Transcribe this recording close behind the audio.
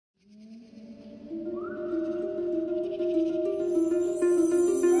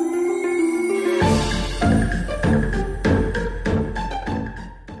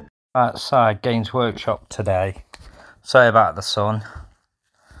Outside Games Workshop today. Sorry about the sun.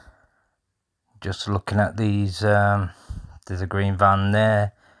 Just looking at these, there's a green van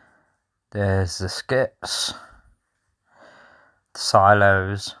there. There's the skips, the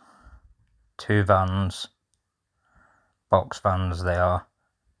silos, 2 vans, box vans they are.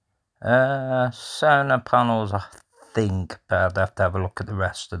 Solar panels I think, but I'd have to have a look at the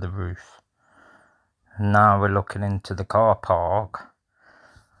rest of the roof. Now we're looking into the car park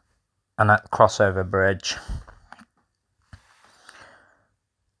and at the crossover bridge.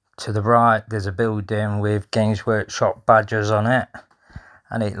 To the right there's a building with Games Workshop badges on it,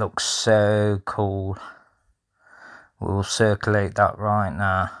 and it looks so cool. We'll circulate that right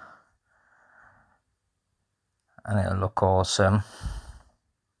now and it'll look awesome.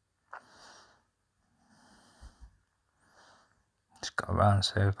 It's got a round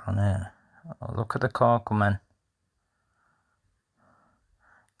circle on it. Oh, look at the car coming.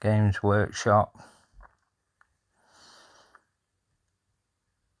 Games Workshop.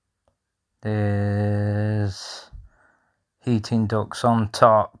 There's heating ducts on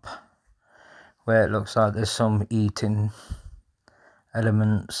top where it looks like there's some heating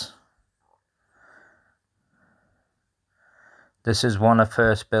elements. This is one of the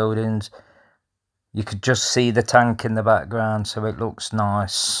first buildings. You could just see the tank in the background, so it looks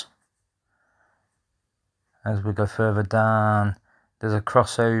nice. As we go further down, there's a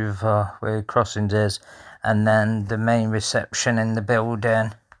crossover where crossings is, and then the main reception in the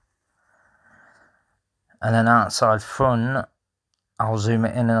building. And then outside front, I'll zoom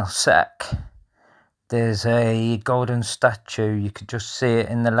it in a sec, there's a golden statue. You could just see it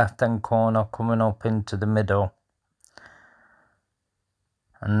in the left hand corner coming up into the middle.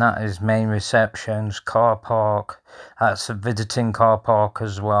 And that is main receptions, car park. That's a visiting car park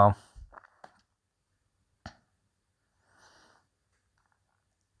as well.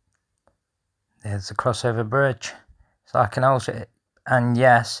 There's the crossover bridge. So I can also, and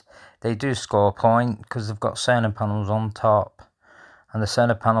yes, they do score a point because they've got solar panels on top. And the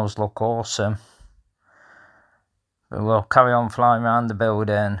solar panels look awesome. But we'll carry on flying around the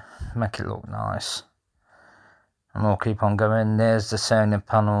building, make it look nice. And we'll keep on going. There's the solar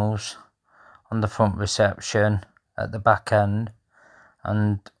panels on the front reception at the back end.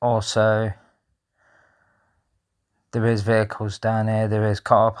 And also, there is vehicles down here. There is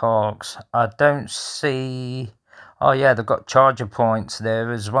car parks. I don't see... Oh yeah, they've got charger points there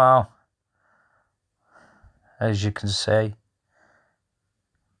as well, as you can see.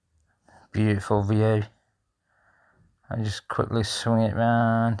 Beautiful view. I just quickly swing it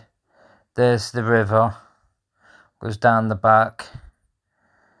round. There's the river. Goes down the back.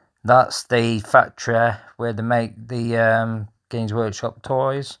 That's the factory where they make the Games Workshop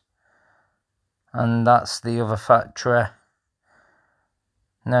toys. And that's the other factory.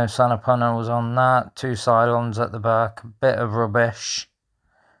 No solar panels on that. 2 cylons at the back. A bit of rubbish.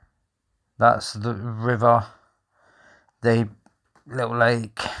 That's the river. The little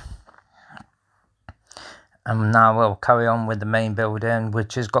lake. And now we'll carry on with the main building,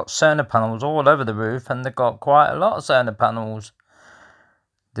 which has got solar panels all over the roof, and they've got quite a lot of solar panels.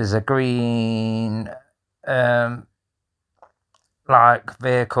 There's a green like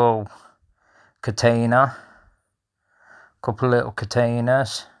vehicle container, couple of little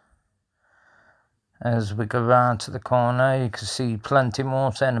containers. As we go round to the corner, you can see plenty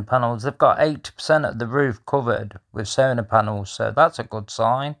more solar panels. They've got 80% of the roof covered with solar panels, so that's a good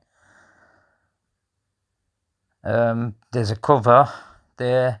sign. There's a cover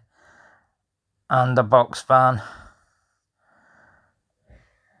there and a box van,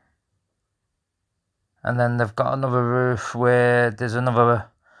 and then they've got another roof where there's another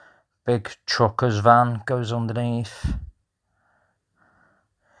big trucker's van goes underneath.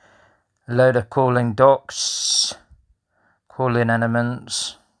 A load of cooling ducts, cooling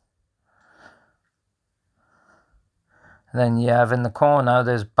elements. And then you have in the corner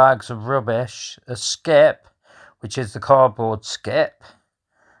there's bags of rubbish, a skip, which is the cardboard skip,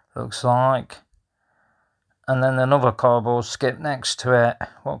 looks like. And then another cardboard skip next to it,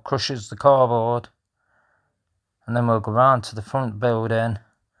 what crushes the cardboard. And then we'll go round to the front building,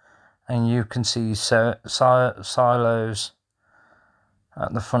 and you can see silos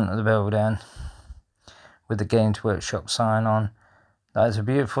at the front of the building with the Games Workshop sign on. That is a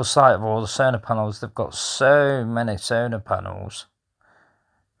beautiful sight of all the solar panels. They've got so many solar panels.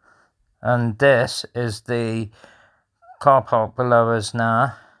 And this is the car park below us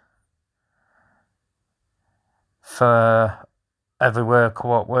now for every worker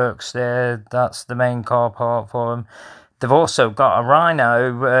what works there. That's the main car park for them. They've also got a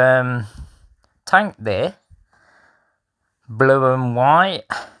Rhino tank there, blue and white.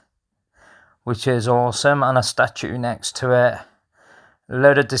 which is awesome, and a statue next to it. A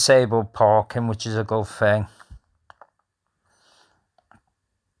load of disabled parking, which is a good thing.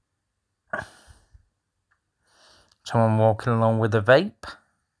 Someone walking along with a vape.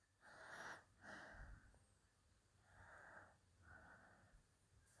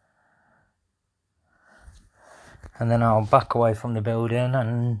 And then I'll back away from the building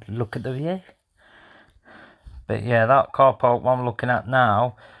and look at the view. But yeah, that car park what I'm looking at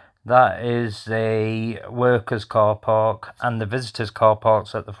now, that is the workers' car park, and the visitors' car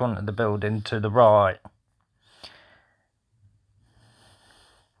park's at the front of the building to the right.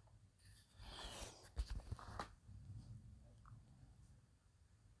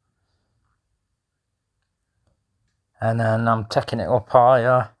 And then I'm taking it up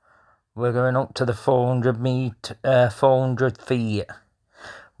higher. We're going up to the 400 feet,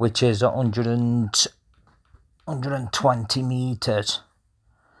 which is 120 meters,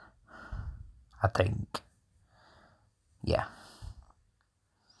 I think. Yeah.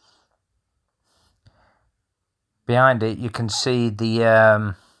 Behind it, you can see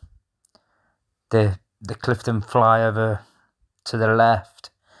the Clifton flyover to the left,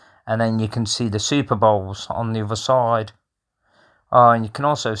 and then you can see the Super Bowls on the other side. Oh, and you can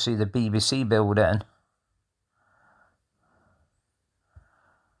also see the BBC building,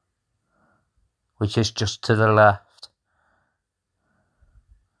 which is just to the left.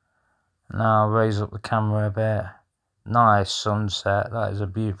 Now I'll raise up the camera a bit. Nice sunset. That is a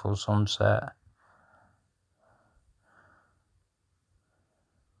beautiful sunset.